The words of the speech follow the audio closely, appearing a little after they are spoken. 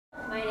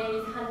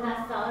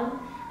everyone.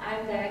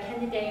 I'm the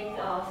candidate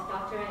of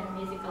Doctor in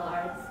Musical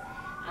Arts,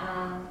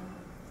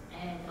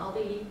 and I'll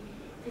be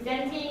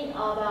presenting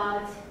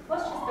about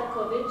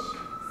Post-Shostakovich,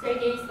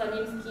 Sergey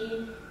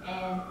Slonimsky,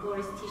 and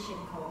Boris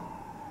Tishchenko.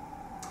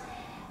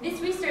 This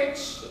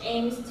research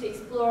aims to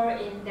explore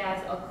in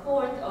depth a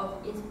cohort of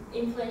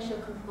influential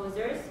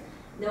composers,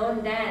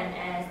 known then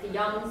as the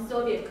young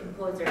Soviet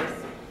composers,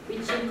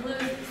 which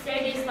includes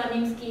Sergey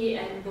Slonimsky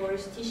and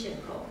Boris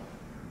Tishchenko.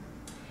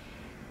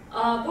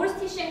 Boris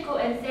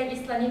Tishchenko and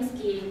Sergey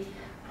Slonimsky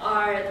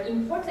are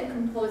important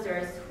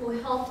composers who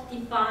helped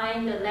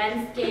define the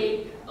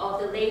landscape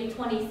of the late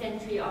 20th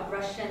century of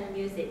Russian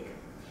music.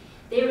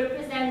 They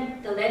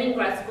represent the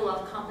Leningrad School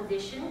of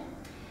Composition.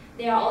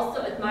 They are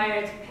also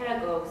admired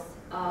pedagogues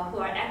who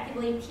are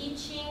actively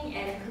teaching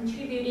and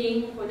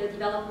contributing for the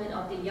development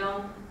of the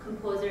young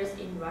composers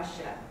in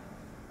Russia.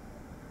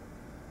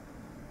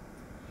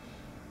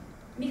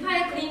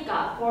 Mikhail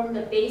Glinka formed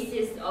the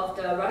basis of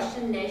the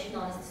Russian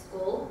Nationalist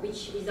School,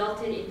 which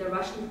resulted in the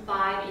Russian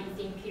Five in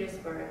St.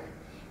 Petersburg.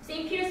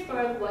 St.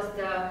 Petersburg was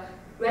the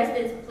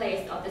residence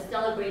place of the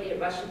celebrated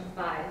Russian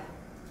Five.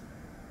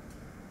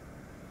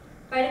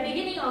 By the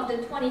beginning of the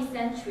 20th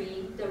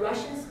century, the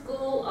Russian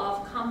School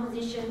of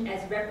Composition,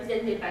 as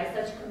represented by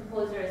such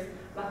composers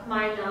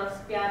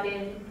Rachmaninoff,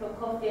 Scriabin,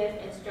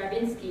 Prokofiev, and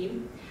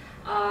Stravinsky,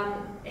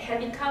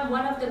 had become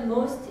one of the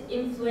most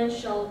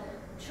influential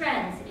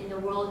trends in the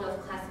world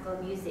of classical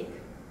music.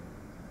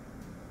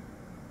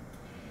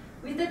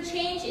 With the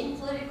change in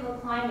political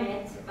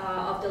climate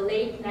of the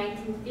late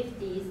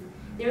 1950s,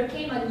 there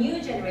came a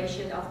new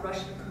generation of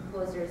Russian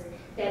composers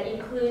that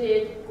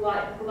included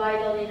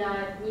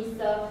Guidolina,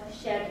 Nisov,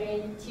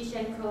 Shadrin,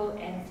 Tishchenko,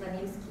 and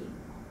Slonimsky.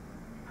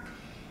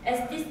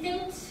 As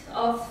distinct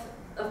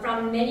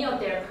from many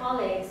of their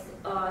colleagues,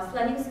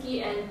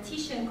 Slonimsky and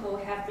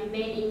Tishchenko have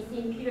remained in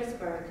St.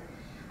 Petersburg.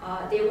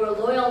 They were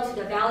loyal to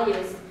the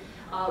values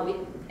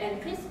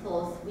and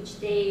principles which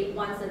they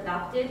once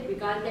adopted,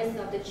 regardless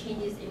of the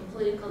changes in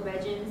political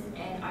regimes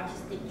and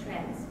artistic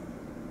trends.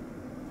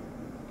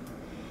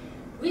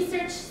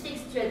 Research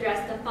seeks to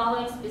address the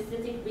following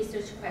specific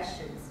research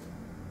questions.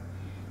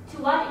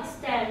 To what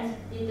extent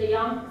did the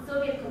young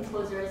Soviet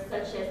composers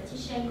such as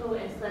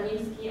Tishchenko and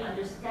Slonimsky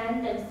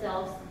understand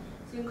themselves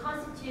to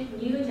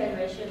constitute new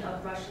generation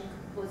of Russian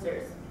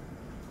composers?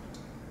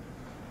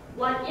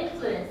 What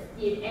influence,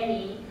 did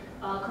any,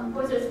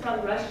 composers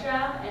from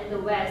Russia and the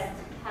West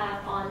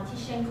have on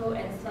Tishchenko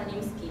and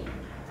Slonimsky?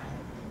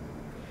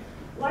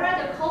 What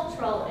are the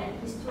cultural and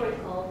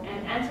historical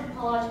and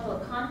anthropological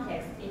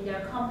contexts in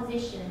their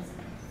compositions,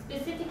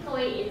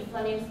 specifically in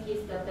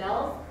Slonimsky's The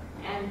Bells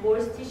and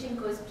Boris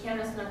Tishchenko's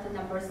Piano Sonata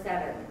No.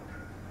 7?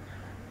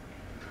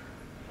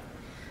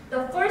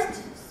 The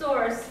first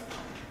source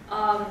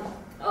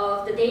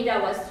of the data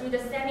was through the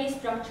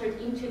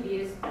semi-structured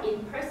interviews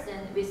in person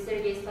with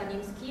Sergey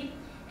Slonimsky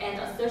and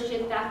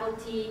associate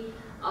faculty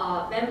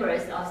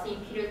members of St.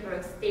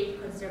 Petersburg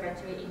State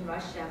Conservatory in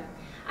Russia.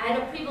 I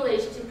had a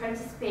privilege to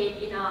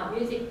participate in a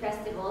music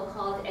festival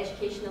called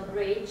Educational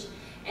Bridge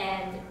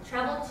and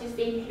traveled to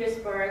St.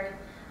 Petersburg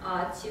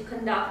to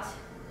conduct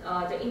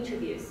the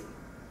interviews.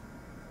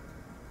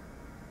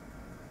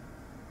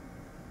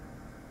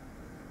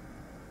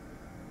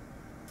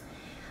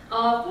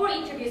 Four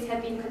interviews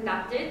have been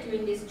conducted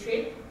during this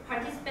trip.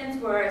 Participants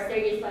were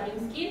Sergey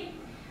Slonimsky,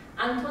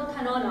 Anton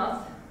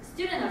Tanonov,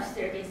 student of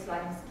Sergey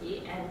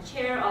Slonimsky and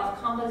chair of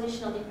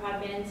compositional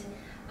department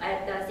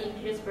at the St.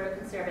 Petersburg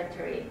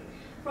Conservatory.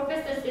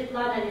 Professor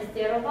Svetlana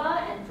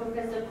Nesterova and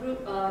Professor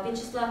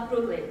Vyacheslav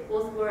Kruglin,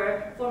 both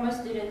were former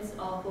students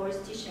of Boris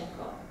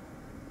Tishchenko.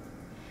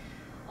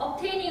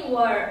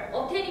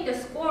 Obtaining the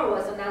score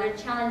was another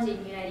challenge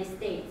in the United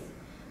States.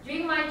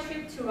 During my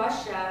trip to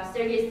Russia,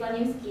 Sergey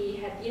Slonimsky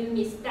had given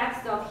me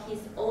stacks of his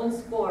own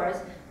scores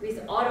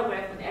with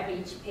autograph on every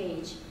each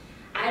page.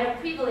 I had a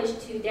privilege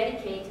to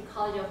dedicate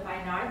College of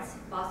Fine Arts,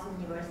 Boston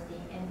University,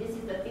 and this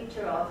is a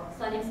picture of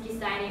Slonimsky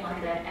signing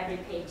on every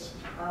page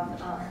of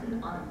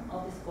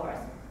the scores.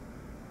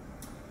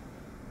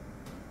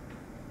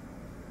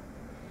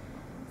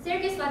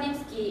 Sergey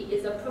Slonimsky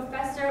is a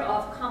professor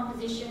of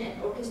composition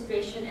and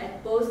orchestration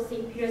at both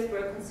St.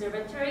 Petersburg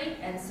Conservatory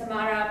and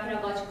Samara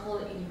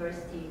Pedagogical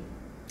University.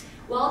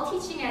 While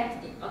teaching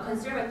at a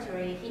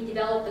conservatory, he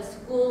developed a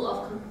school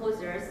of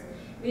composers,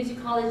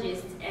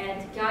 musicologists,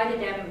 and guided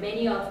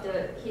many of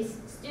his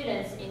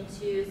students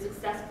into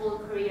successful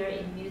career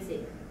in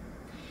music.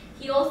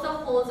 He also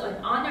holds an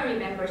honorary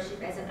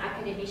membership as an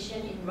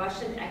academician in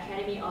Russian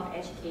Academy of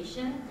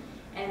Education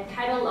and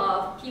title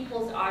of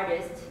People's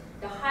Artist,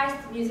 the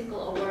highest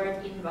musical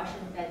award in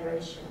Russian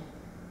Federation.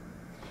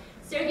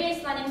 Sergey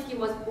Slonimsky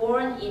was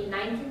born in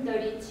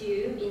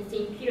 1932 in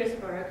St.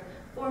 Petersburg,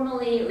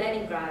 formerly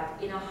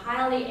Leningrad, in a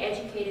highly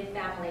educated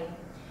family.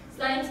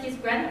 Slonimsky's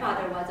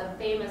grandfather was a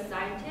famous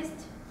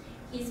scientist.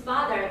 His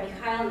father,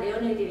 Mikhail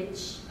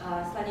Leonidovich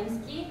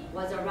Slonimsky,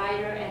 was a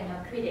writer and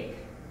a critic.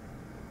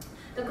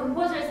 The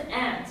composer's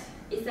aunt,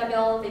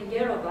 Isabel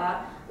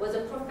Vengerova, was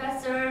a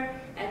professor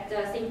at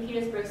the St.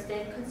 Petersburg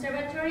State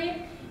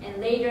Conservatory and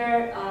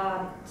later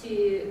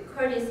to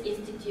Curtis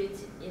Institute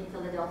in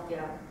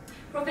Philadelphia.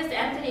 Professor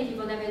Anthony Di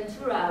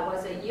Bonaventura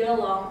was a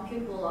year-long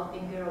pupil of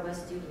Benguerova's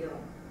studio.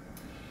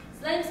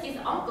 Slonimsky's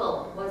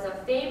uncle was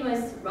a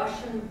famous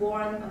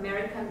Russian-born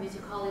American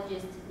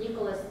musicologist,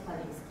 Nicholas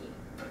Slonimsky.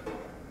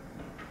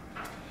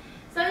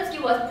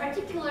 Slonimsky was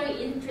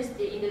particularly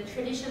interested in the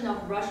tradition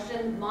of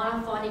Russian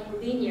monophonic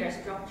linear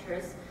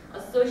structures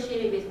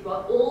associated with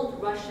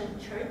old Russian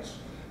church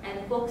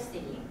and folk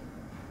singing.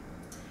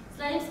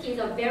 Slonimsky is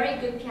a very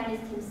good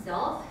pianist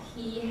himself.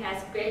 He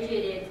has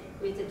graduated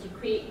with a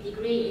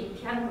degree in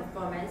piano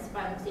performance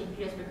from St.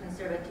 Petersburg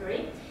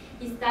Conservatory.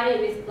 He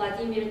studied with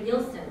Vladimir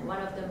Nilsson,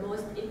 one of the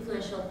most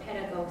influential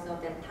pedagogues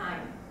of that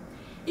time.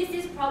 This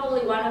is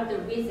probably one of the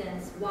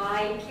reasons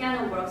why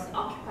piano works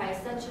occupy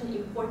such an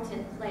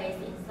important place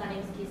in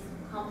Slonimsky's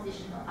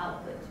compositional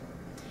output.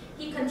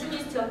 He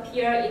continues to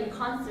appear in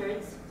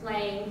concerts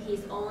playing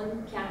his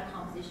own piano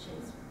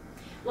compositions.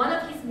 One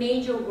of his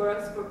major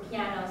works for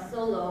piano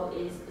solo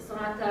is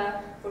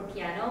Sonata for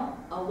Piano,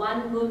 a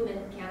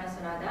one-movement piano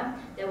sonata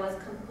that was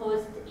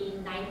composed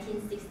in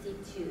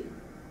 1962.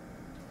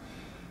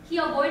 He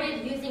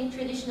avoided using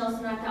traditional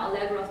sonata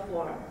allegro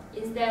form.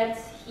 Instead,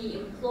 he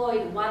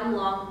employed one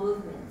long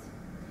movement.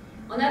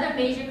 Another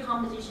major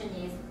composition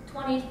is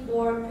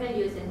 24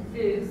 Preludes and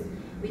Fugues,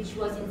 which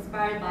was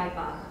inspired by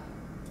Bach.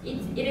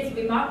 It is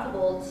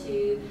remarkable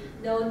to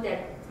note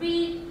that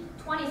three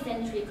 20th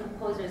century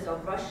composers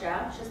of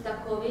Russia,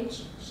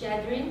 Shostakovich,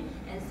 Shadrin,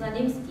 and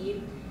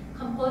Slonimsky,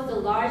 composed the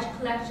large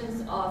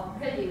collections of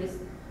preludes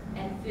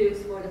and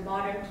fugues for the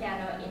modern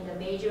piano in the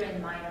major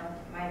and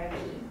minor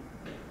key.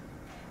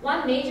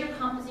 One major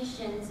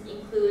compositions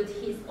include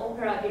his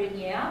opera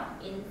Irinea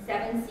in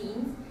 7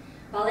 scenes,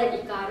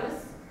 Ballet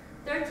Icarus,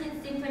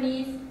 13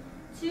 symphonies,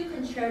 2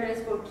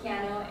 concertos for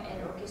piano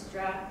and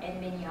orchestra, and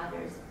many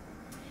others.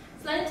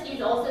 Slonimsky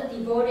is also a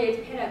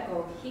devoted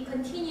pedagogue. He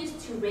continues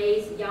to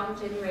raise young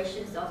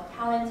generations of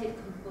talented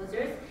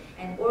composers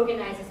and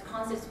organizes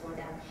concerts for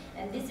them.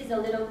 And this is a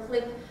little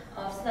clip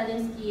of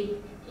Slonimsky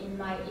in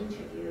my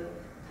interview.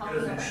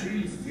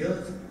 Разрешили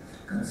сделать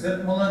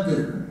концерт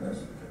молодых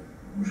композиторов,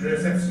 уже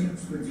совсем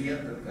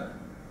студентов.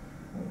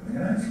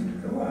 Понимаете,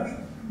 это важно.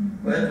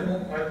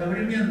 Поэтому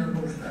одновременно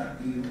нужно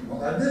и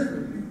молодых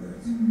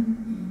выдвигать,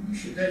 и не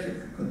считать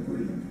их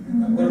конкурентами,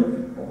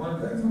 наоборот,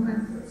 помогать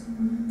выдвигать,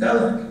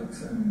 талантливых,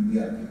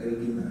 ярких,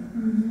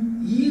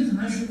 оригинальных. И,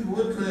 значит,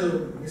 вот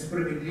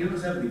несправедливо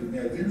забыть, ни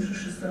один же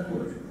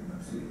Шостакович был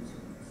на свете.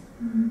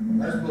 У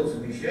нас был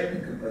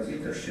замечательный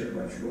композитор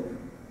Щербачев,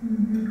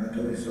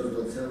 который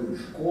создал целую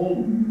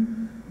школу,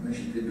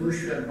 значит,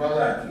 идущую от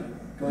Балаки,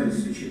 то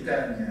есть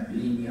сочетание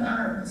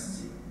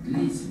линеарности,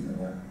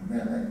 длительного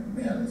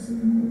мелоса,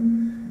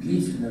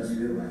 длительно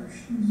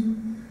развивающегося,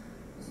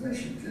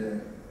 значит,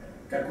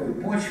 такой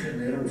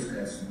почвенной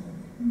русской основы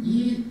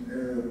и,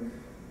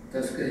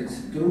 так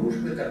сказать,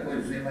 дружбы,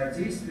 такое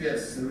взаимодействие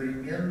с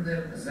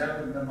современным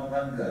западным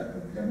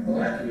авангардом. Для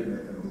Балакирева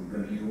это был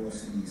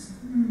Берлиоз, Лист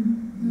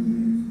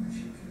и,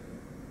 значит,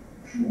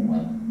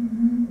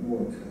 Шуман.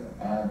 Вот.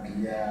 А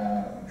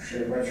для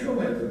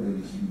Щербачева это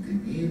были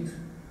Хинтемит,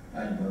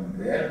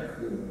 Альбенберг,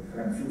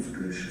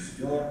 французская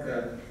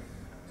шестерка,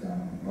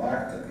 там,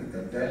 Барток и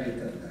так далее, и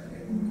так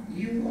далее.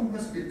 И он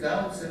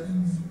воспитался.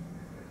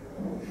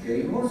 Вот. Я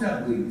его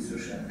забыли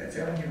совершенно,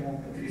 хотя у него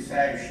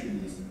потрясающая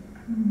есть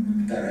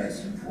вторая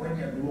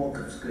симфония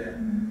блоковская,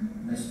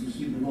 на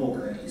стихи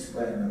Блока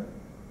исполнена.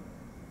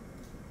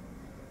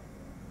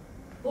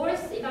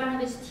 Boris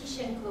Ivanovich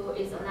Tishchenko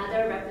is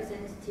another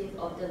representative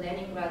of the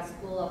Leningrad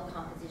School of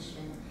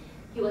Composition.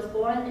 He was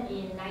born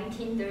in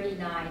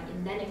 1939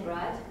 in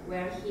Leningrad,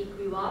 where he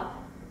grew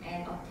up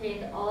and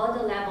obtained all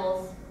the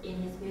levels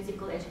in his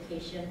musical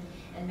education,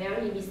 and where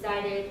he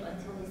resided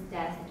until his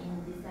death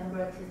in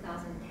December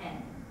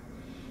 2010.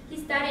 He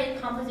studied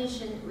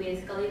composition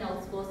with Galina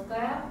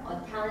Utsvolskaya,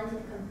 a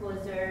talented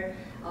composer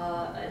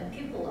and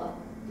pupil of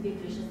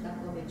Dmitri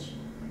Shostakovich.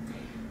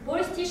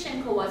 Boris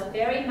Tishchenko was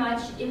very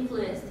much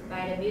influenced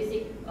by the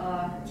music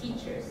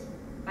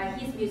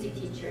his music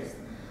teachers.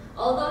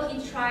 Although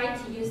he tried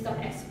to use some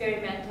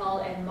experimental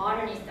and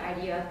modernist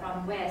idea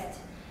from West,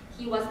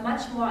 he was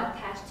much more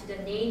attached to the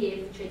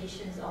native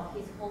traditions of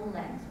his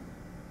homeland.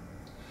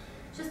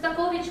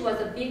 Shostakovich was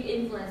a big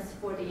influence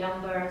for the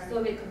younger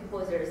Soviet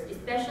composers,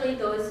 especially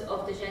those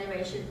of the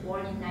generation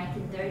born in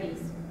 1930s.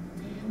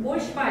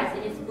 Boris Schwarz,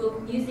 in his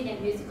book Music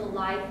and Musical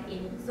Life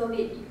in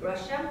Soviet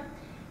Russia,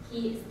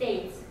 he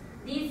states,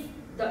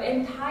 the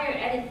entire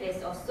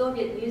edifice of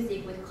Soviet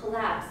music would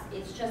collapse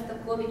if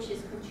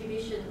Shostakovich's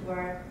contribution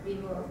were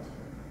removed.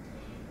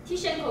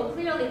 Tishchenko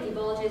clearly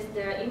divulges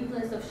the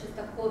influence of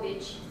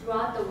Shostakovich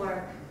throughout the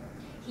work.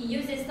 He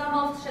uses some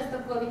of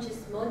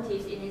Shostakovich's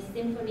motifs in his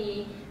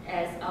symphony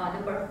as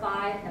number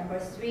 5, number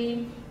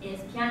 3, in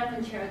his piano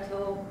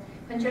concerto,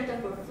 concerto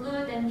for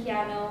flute and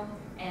piano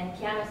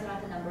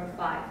sonata number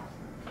 5.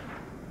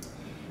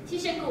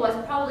 Tishchenko was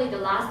probably the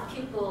last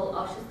pupil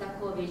of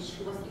Shostakovich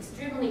who was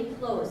extremely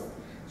close,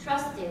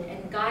 trusted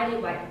and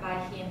guided by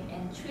him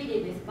and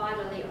treated with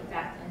fatherly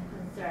affect and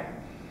concern.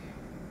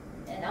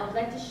 And I would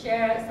like to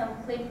share some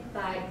clip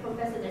by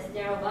Professor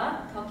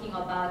Nesterova talking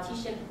about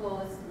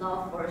Tishchenko's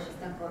love for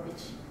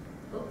Shostakovich.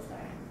 Oops,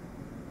 sorry.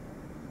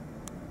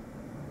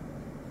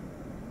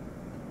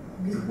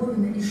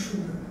 Бетховена и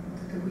Шуберт. Вот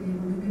это были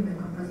его любимые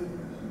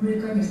композиторы. Ну и,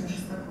 конечно,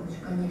 Шостакович,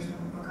 конечно,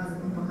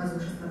 он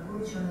показывал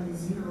Шостаковича,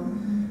 анализировал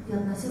и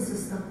относился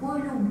с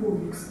такой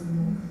любовью к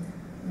своему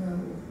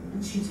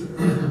учителю.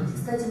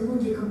 Кстати,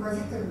 многие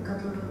композиторы,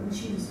 которые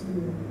учились у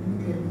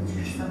Дмитрия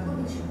Ильича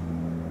Шостаковича,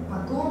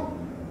 потом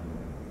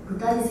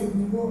пытались от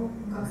него,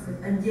 как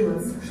сказать,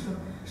 отделаться, что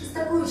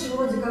Шостакович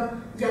вроде как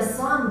я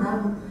сам,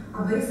 да, вот,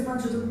 а Борис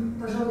Иванович,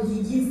 пожалуй,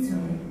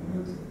 единственный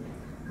вот,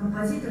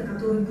 композитор,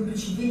 который,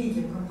 будучи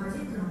великим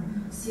композитором,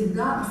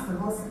 всегда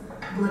оставался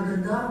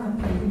благодарным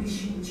и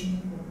любящим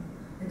учеником.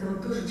 Это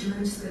вот тоже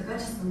человеческое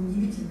качество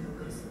удивительное у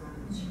Бориса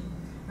Ивановича.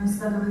 Он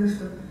всегда говорил,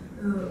 что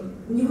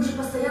у него же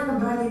постоянно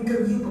брали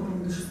интервью по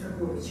поводу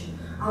Шостаковича,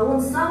 а он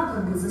сам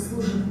как бы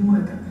заслуженный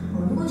мэтр, а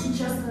он очень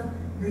часто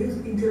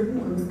дает интервью,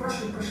 как бы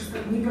спрашивают про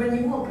Шостаковича, не про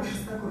него, а про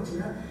Шостаковича,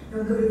 да? И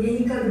он говорит, я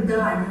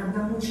никогда ни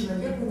одному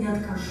человеку не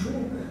откажу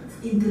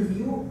в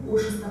интервью о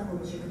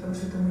Шостаковиче, потому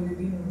что это мой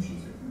любимый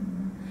учитель.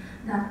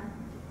 Да.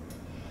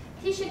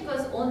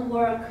 Tishchenko's own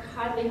work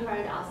hardly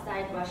heard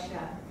outside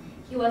Russia.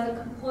 He was a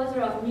composer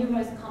of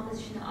numerous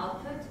compositional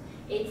output,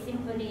 8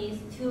 symphonies,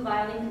 2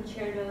 violin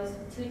concertos,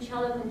 2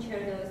 cello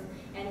concertos,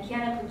 and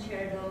piano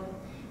concerto,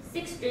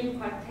 6 string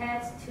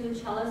quartets, 2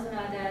 cello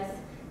sonatas,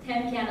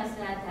 10 piano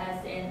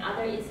sonatas, and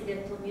other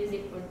incidental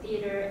music for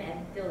theater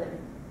and film.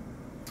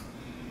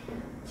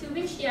 To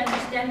reach the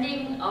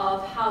understanding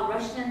of how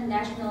Russian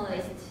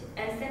nationalist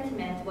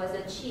sentiment was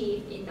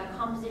achieved in the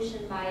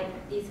composition by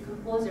these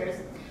composers,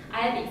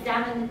 I have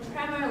examined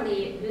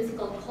primarily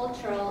musical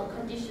cultural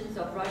conditions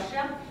of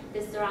Russia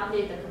that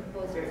surrounded the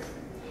composers.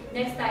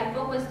 Next, I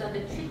focused on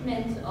the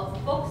treatment of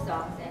folk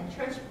songs and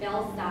church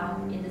bell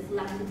sound in the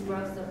selected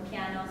works of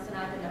Piano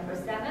Sonata No.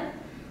 7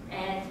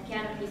 and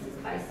piano pieces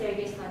by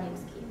Sergey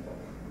Slonimsky.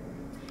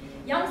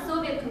 Young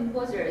Soviet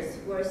composers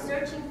were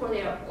searching for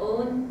their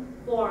own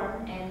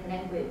form and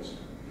language,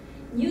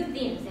 new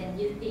themes and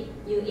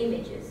new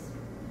images.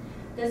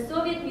 The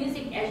Soviet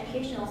music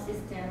educational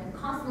system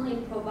constantly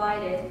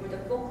provided for the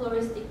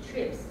folkloristic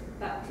trips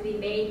to be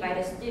made by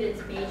the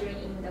students majoring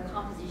in the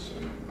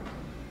composition.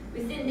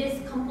 Within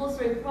this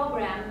compulsory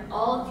program,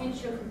 all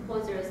future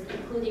composers,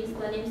 including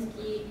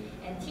Slonimsky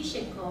and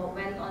Tishchenko,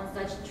 went on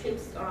such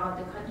trips around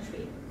the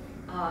country.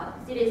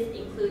 Cities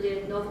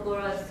included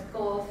Novgorod,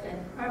 Pskov, and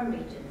Perm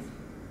regions.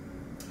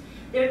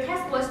 Their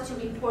task was to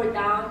report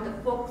down the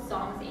folk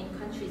songs in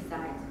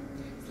countryside.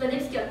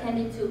 Slonimsky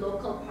attended to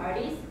local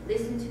parties,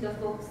 listened to the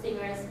folk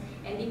singers,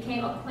 and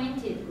became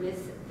acquainted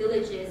with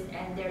villages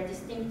and their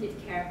distinctive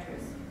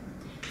characters.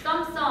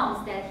 Some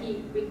songs that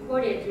he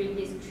recorded during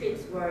these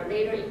trips were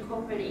later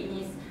incorporated in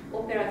his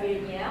Opera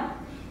Virginia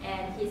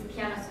and his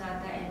piano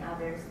sonata and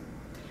others.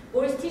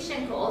 Boris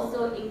Tishchenko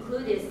also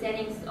included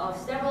settings of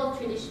several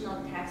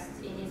traditional texts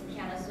in his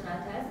piano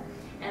sonatas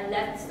and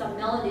left some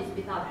melodies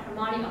without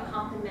harmonic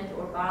accompaniment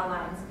or bar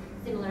lines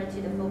similar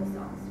to the folk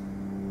songs.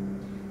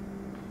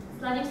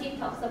 Slonimsky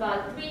talks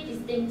about 3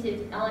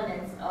 distinctive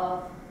elements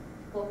of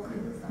folk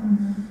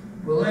songs.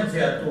 Была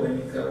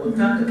диатоника, вот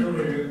та,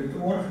 которую любит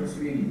Орфус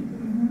Великий.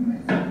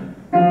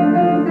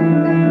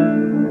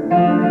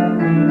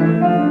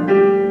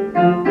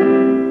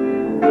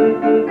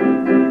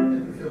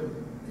 Это все,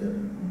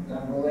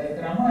 там была и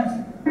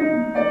грамматика.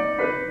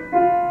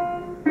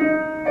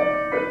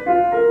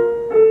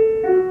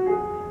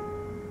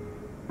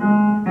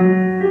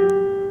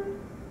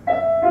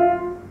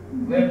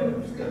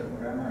 Веберовская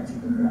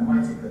грамматика,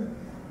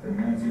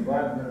 понимаете,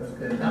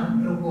 вагнеровская, там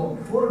в другом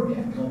форме,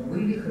 но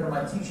были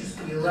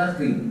хроматические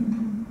лады.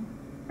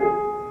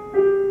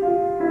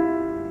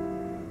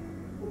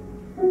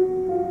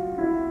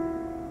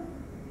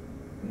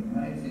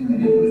 Понимаете,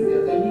 наряду с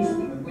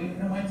диатоническими были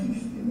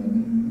хроматические лады.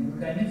 И,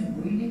 наконец,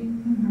 были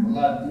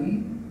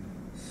лады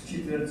с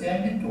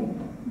четвертями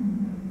тона.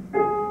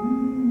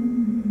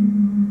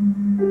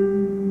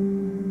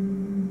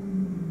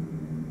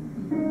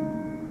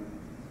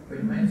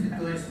 Понимаете,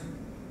 то есть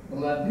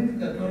лады, в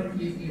которых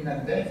есть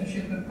иногда эти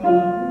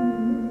четвертоны.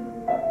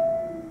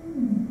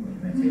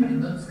 Понимаете,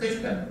 именно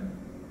скачками.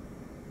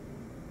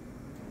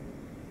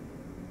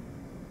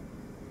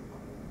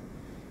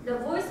 The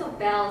voice of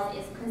bells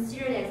is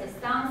considered as a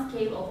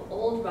soundscape of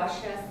old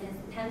Russia since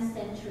the 10th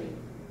century.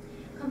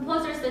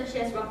 Composers such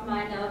as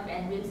Rachmaninoff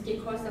and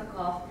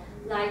Rimsky-Korsakov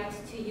liked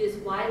to use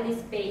widely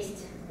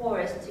spaced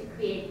chords to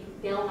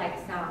create bell-like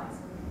sounds.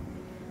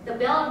 The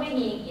bell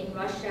ringing in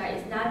Russia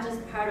is not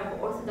just part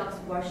of Orthodox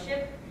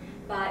worship,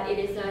 but it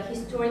is a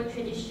historic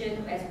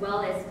tradition as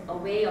well as a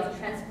way of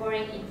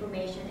transporting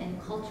information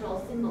and cultural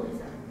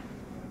symbolism.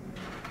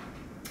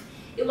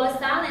 It was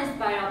silenced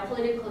by our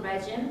political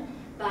regime,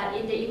 but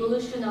in the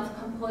evolution of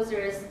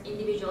composers'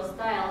 individual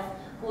styles,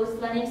 both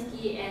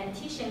Slonimsky and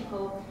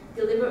Tishchenko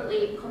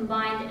deliberately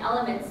combined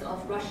elements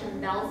of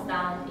Russian bell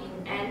sound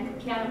and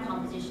piano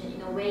composition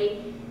in a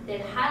way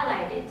that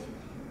highlighted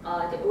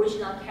the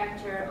original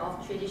character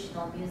of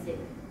traditional music.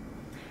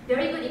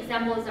 Very good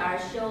examples are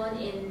shown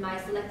in my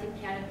selected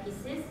piano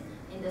pieces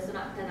in the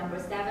Sonata No.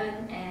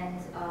 7 and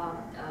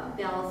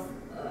Bells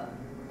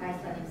by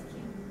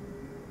Slonimsky.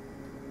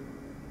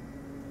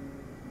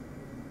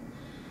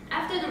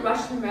 After the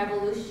Russian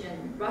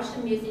Revolution,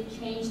 Russian music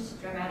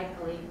changed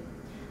dramatically.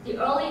 The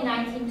early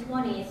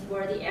 1920s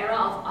were the era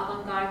of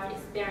avant-garde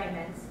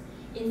experiments,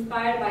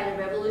 inspired by the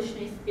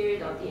revolutionary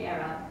spirit of the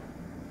era.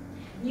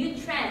 New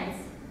trends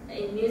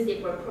in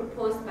music were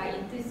proposed by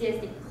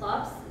enthusiastic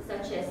clubs,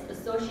 such as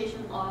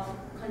Association of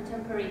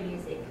Contemporary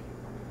Music.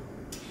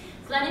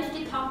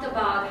 Slonimsky talked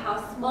about how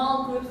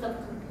small groups of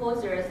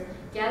composers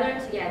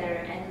gathered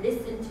together and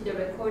listened to the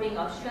recording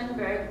of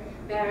Schoenberg,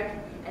 Berg,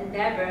 and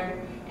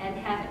Webern and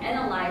have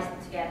analyzed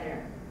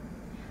together.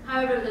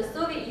 However, the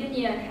Soviet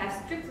Union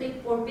has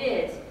strictly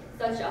forbid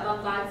such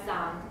avant-garde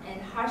sound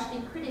and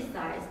harshly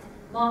criticized,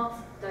 mocked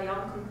the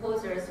young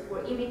composers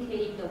for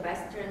imitating the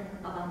Western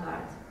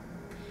avant-garde.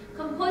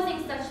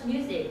 Composing such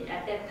music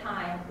at that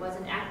time was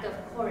an act of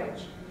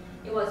courage.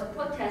 It was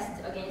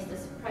protest against the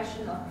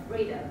suppression of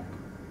freedom.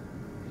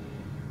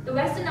 The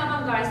Western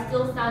avant-garde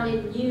still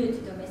sounded new to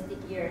domestic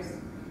ears.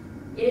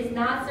 It is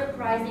not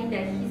surprising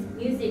that his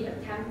music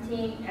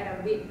attempting at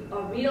a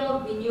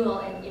real renewal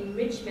and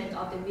enrichment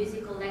of the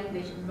musical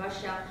language in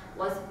Russia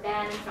was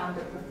banned from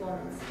the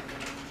performance.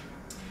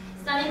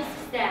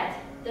 Slonimsky said,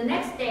 "The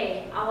next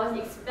day, I was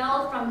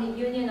expelled from the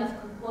Union of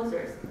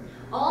Composers.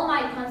 All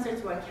my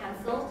concerts were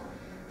canceled.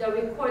 The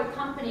record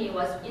company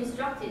was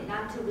instructed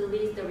not to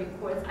release the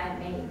records I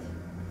made."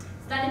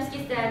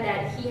 Slonimsky said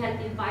that he had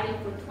been fighting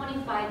for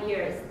 25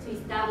 years to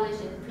establish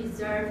and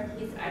preserve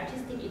his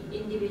artistic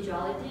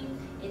individuality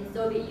in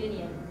Soviet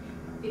Union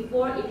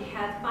before it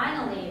had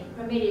finally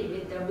permitted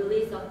with the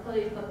release of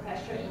political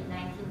pressure in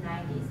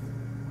 1990s.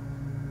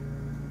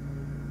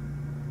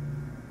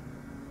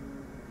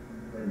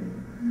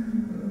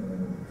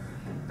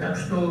 Так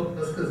что,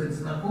 так сказать,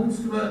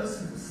 знакомство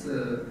с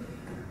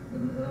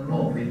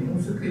новой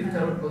музыкой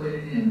второй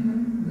половине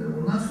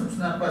у нас,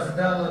 собственно,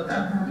 опоздало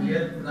так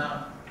лет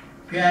на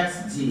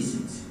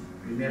 5-10,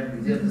 примерно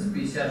где-то с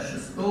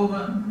 56-го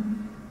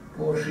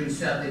по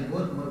 60-й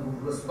год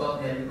мы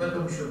восполняли,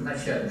 потом еще в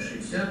начале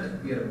 60-х,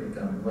 первые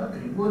там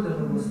 2-3 года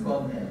мы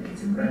восполняли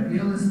эти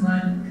пробелы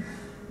знаний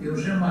и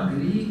уже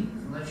могли,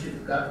 значит,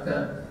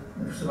 как-то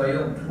в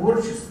своем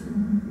творчестве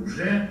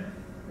уже,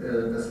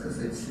 так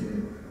сказать,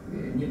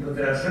 не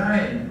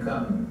подражая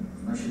никому,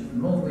 значит,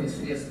 новые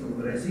средства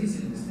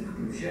выразительности,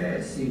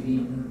 включая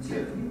серийную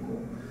технику,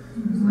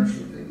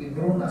 значит,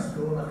 игру на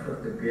струнах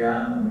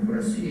фортепиано. В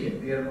России я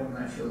первым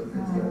начал это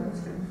делать,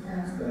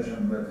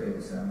 скажем, в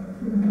этой самой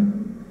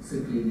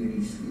цикле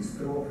лирические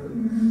строфы.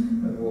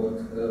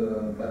 Вот.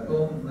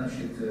 Потом,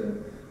 значит,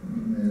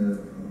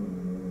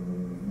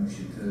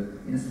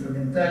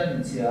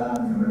 инструментальный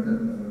театр,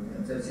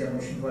 это тем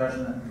очень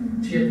важно,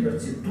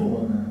 четверти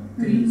тона,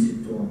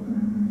 трети тона.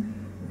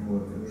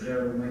 Вот.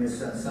 Уже в моей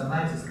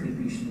сонате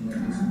скрипичной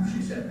написано в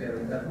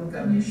 61 году,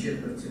 там есть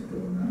четверти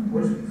тона, а в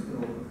польских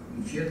строках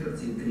и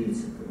четверти, и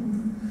трети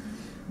тона.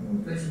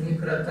 Вот. То есть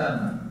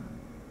микротона.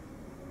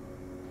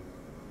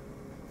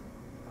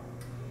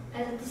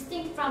 As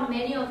distinct from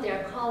many of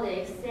their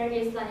colleagues,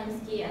 Sergey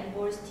Slonimsky and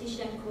Boris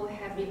Tishchenko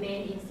have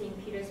remained in St.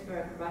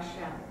 Petersburg,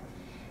 Russia.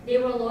 They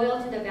were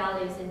loyal to the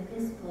values and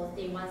principles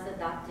they once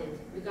adopted,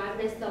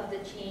 regardless of the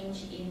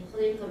change in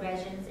political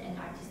regimes and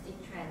artistic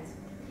trends.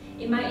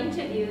 In my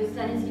interview,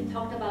 Slonimsky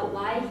talked about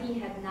why he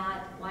had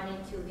not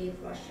wanted to leave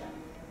Russia.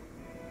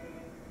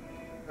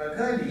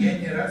 Я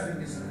ни разу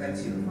не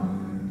захотел.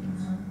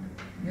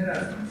 Ни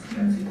разу не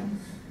захотел.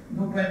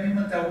 Ну,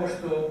 помимо того,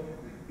 что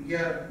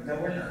я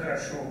довольно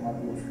хорошо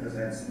могу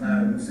сказать,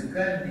 знаю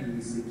музыкальные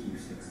языки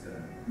всех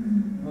стран,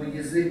 но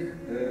язык,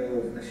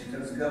 значит,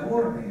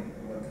 разговорный,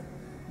 вот,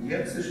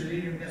 я, к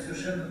сожалению, у меня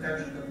совершенно так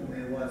же, как у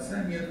моего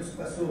отца, нету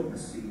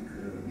способностей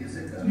к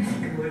языкам.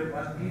 Я говорю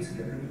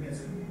по-английски, а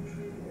по-немецки не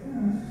говорю.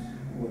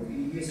 Вот.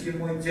 И если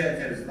мой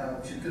дядя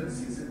знал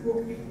 14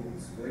 языков,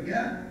 то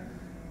я,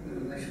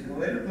 значит,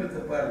 говорю только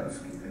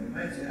по-русски,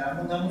 понимаете?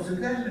 А на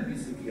музыкальном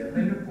языке, на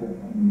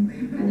любом, на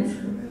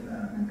японском,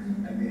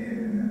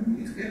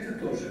 это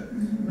тоже.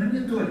 Но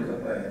не только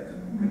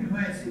поэтому,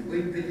 понимаете?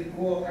 Быть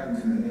далеко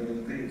от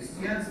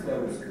крестьянства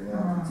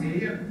русского, от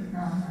деревни,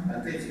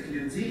 от этих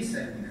людей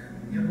самих,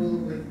 мне было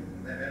бы,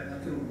 наверное,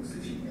 трудно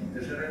сочинять.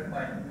 Даже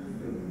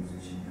Рахманинов трудно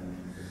сочинял.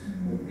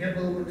 Вот. Мне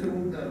было бы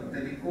трудно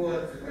далеко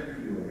от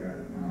фольклора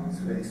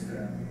своей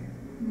страны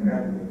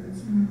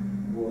работать.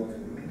 Вот.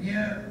 Мне,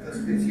 так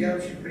сказать, я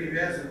очень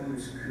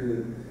привязываюсь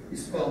к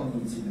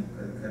исполнителям,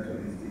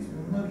 которые здесь.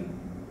 Ну, многие.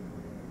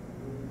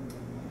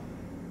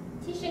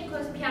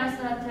 Tishchenko's Piano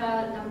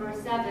Sonata No.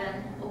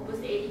 7, Opus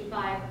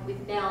 85,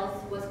 with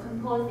bells, was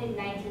composed in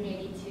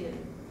 1982.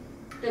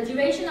 The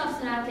duration of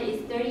sonata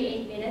is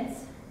 38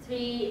 minutes.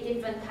 3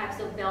 different types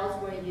of bells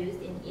were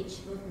used in each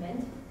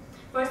movement.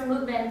 First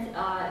movement,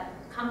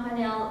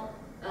 campanelle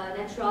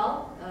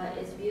natural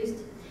is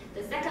used.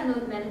 The second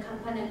movement,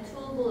 campanelle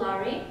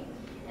tubulare,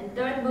 and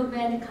third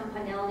movement,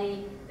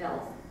 campanelli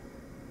bells.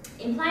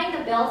 Implying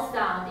the bell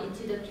sound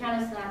into the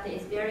piano sonata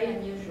is very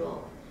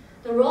unusual.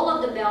 The role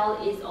of the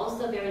bell is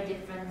also very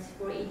different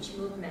for each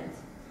movement.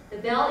 The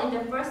bell in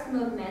the first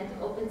movement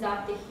opens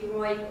up the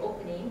heroic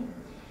opening.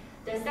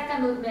 The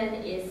second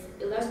movement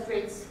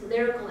illustrates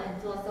lyrical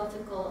and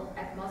philosophical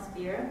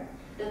atmosphere.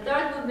 The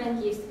third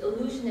movement gives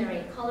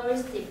illusionary,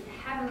 coloristic,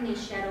 heavenly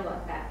shadow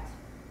effect.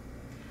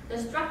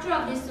 The structure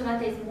of this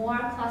sonata is more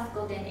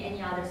classical than any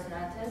other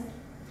sonatas.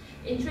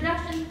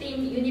 Introduction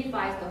theme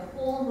unifies the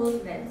whole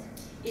movement.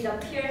 It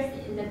appears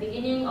in the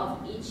beginning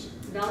of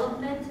each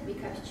development,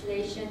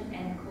 recapitulation,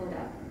 and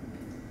coda.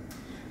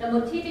 The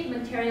motivic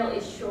material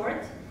is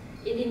short.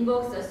 It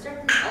invokes a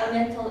certain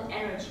elemental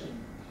energy.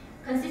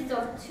 Consists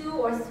of 2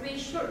 or 3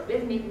 short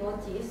rhythmic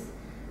motifs,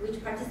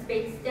 which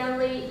participate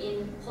steadily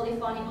in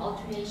polyphonic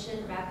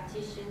alternation,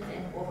 repetitions,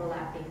 and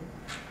overlapping.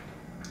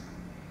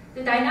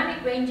 The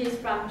dynamic ranges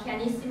from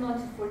pianissimo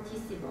to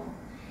fortissimo,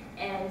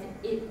 and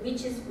it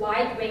reaches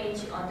wide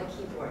range on the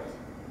keyboard.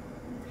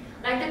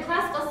 Like the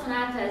classical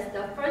sonatas,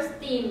 the first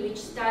theme, which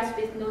starts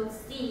with note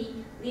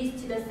C,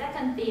 leads to the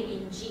second theme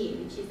in G,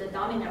 which is the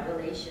dominant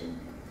relation.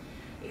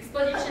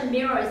 Exposition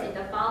mirrors in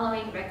the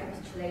following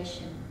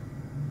recapitulation.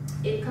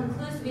 It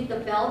concludes with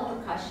the bell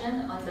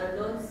percussion on the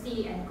note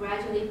C and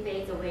gradually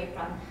fades away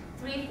from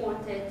 3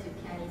 forte to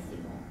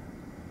pianissimo.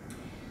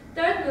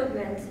 Third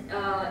movement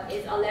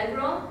is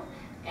allegro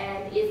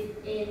and is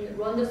in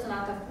rondo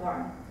sonata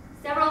form.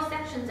 Several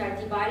sections are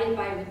divided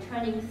by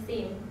returning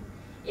theme.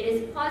 It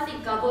is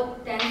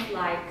quasi-gavotte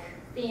dance-like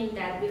theme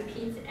that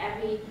repeats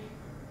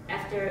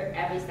after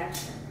every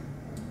section.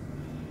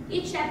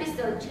 Each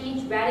episode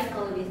changed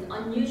radically with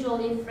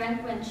unusually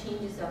frequent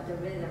changes of the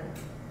rhythm.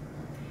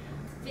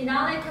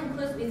 Finale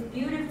concludes with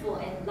beautiful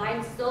and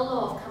light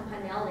solo of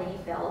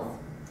campanelli bells.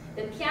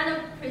 The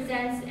piano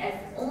presents as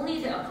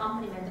only the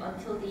accompaniment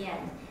until the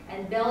end,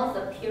 and bells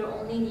appear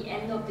only the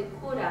end of the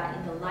coda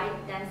in the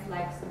light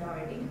dance-like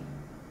sonority.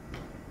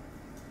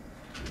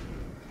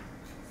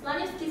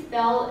 Slonimsky's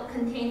bell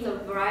contains a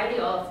variety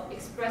of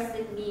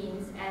expressive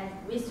means and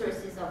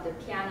resources of the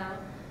piano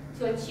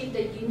to achieve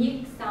the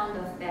unique sound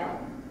of bell.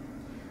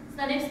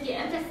 Slonimsky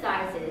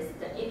emphasizes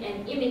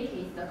and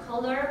imitates the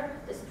color,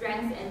 the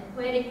strength, and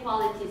poetic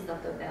qualities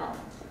of the bell.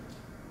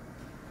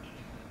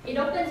 It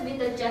opens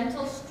with a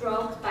gentle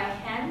stroke by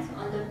hand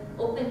on the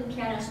open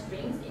piano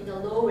strings in the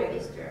low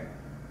register.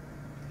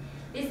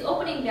 This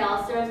opening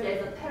bell serves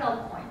as a pedal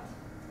point.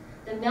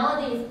 The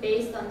melody is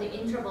based on the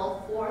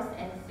interval 4th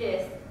and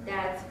 5th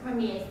that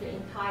permeates the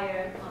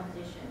entire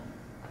composition.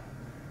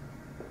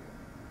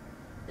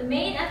 The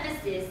main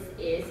emphasis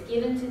is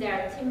given to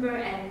their timbre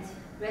and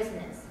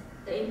resonance,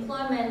 the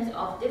employment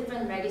of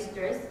different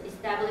registers,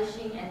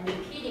 establishing and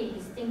repeating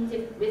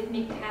distinctive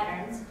rhythmic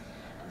patterns,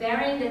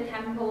 varying the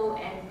tempo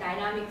and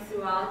dynamic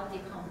throughout the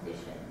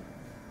composition.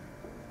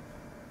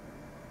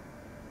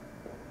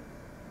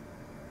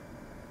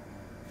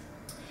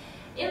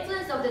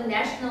 Influence of the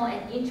national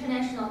and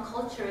international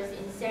cultures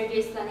in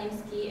Sergey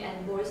Slonimsky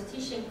and Boris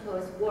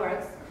Tishchenko's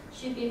works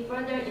should be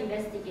further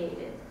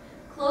investigated,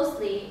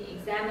 closely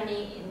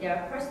examining in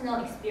their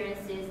personal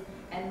experiences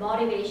and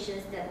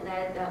motivations that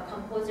led the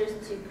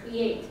composers to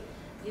create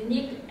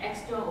unique,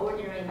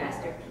 extraordinary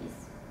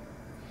masterpiece.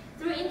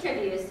 Through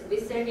interviews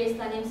with Sergey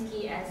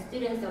Slonimsky and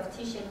students of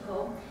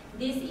Tishchenko,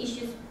 these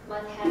issues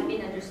must have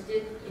been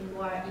understood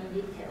more in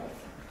details.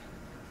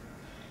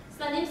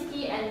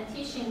 Slonimsky and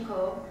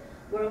Tishchenko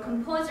were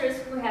composers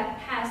who have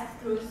passed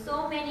through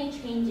so many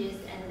changes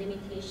and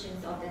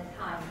limitations of that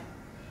time,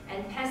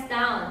 and passed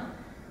down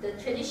the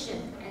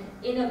tradition and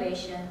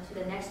innovation to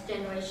the next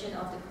generation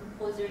of the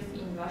composers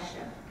in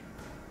Russia.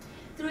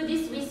 Through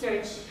this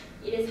research,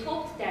 it is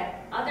hoped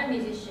that other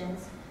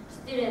musicians,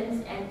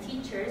 students, and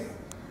teachers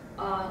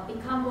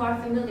become more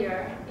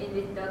familiar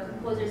with the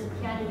composer's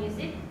piano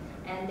music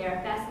and their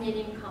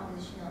fascinating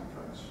compositional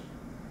approach.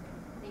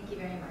 Thank you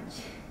very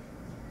much.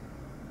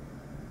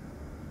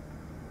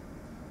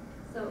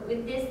 So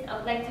with this, I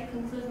would like to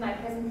conclude my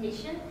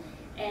presentation,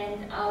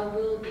 and I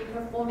will be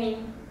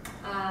performing,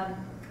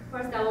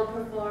 first I will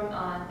perform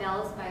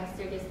Bells by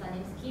Sergey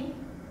Slonimsky.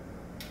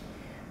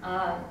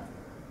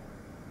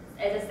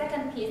 As a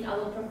second piece, I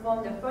will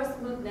perform the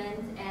first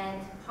movement and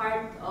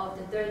part of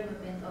the third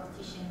movement of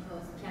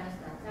Tishchenko's piano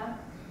sonata.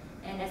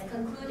 And as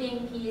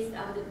concluding piece,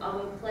 I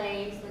will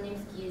play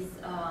Slonimsky's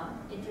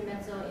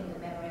intermezzo in the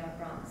memory of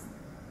Brahms.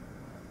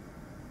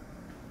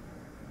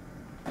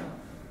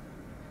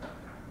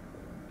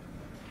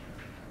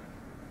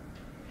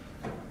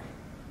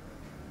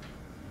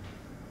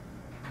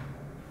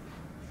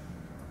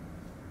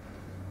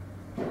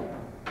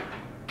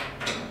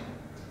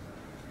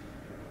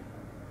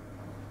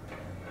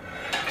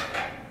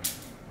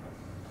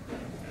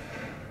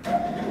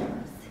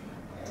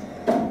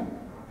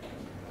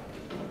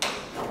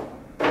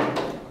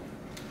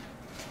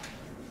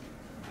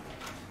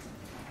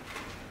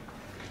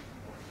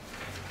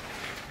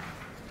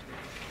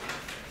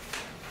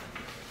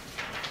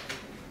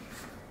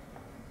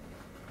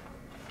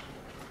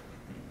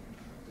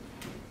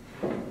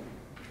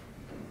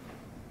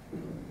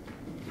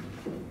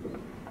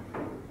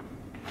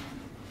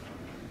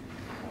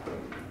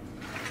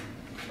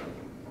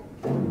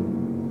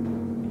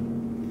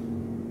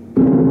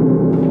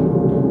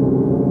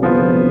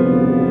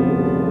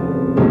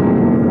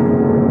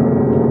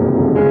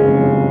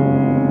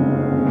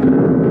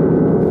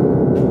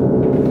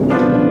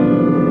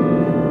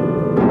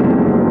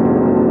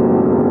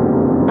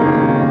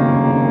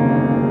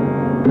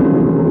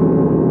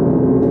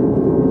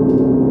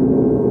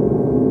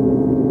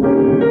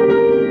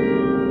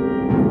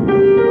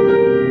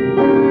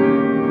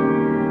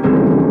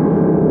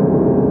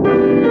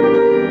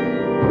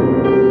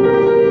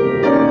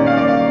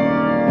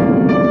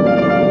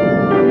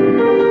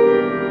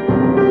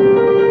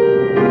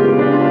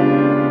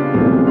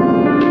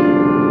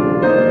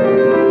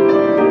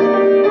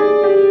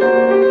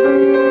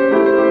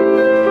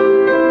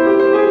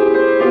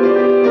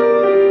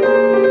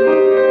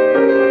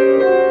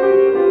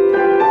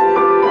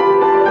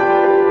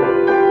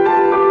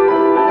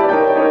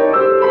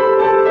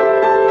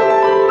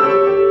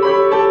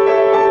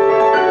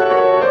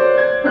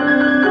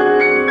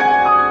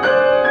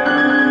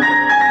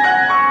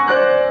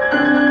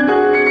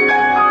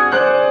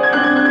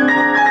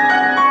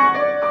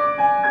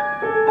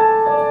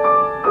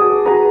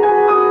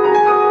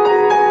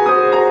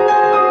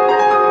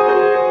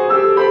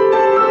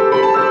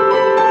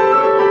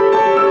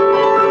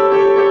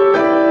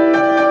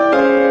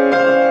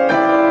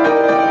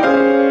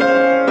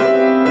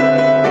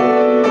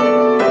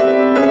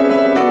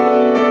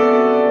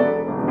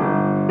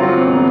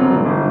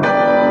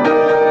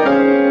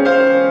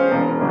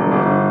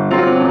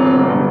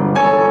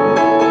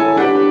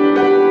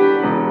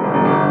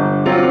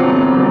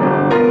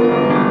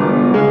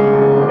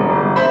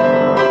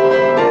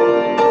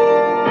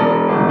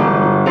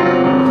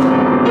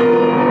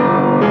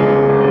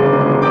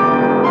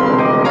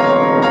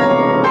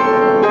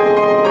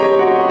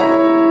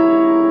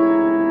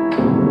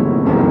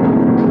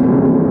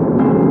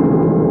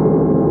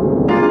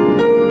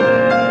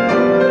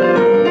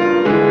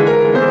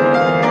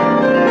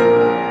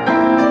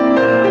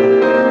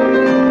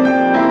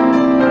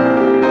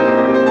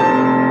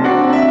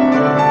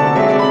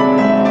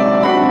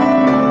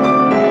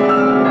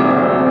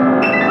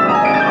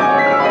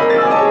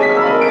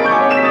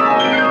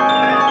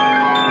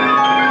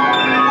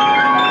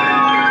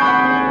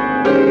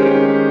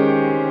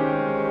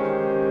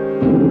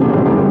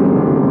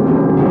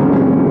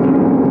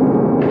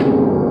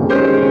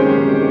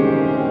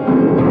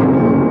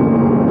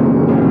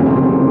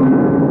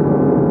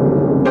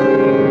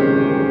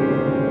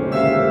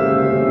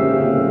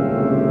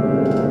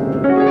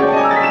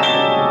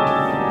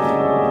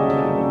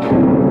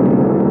 Thank you.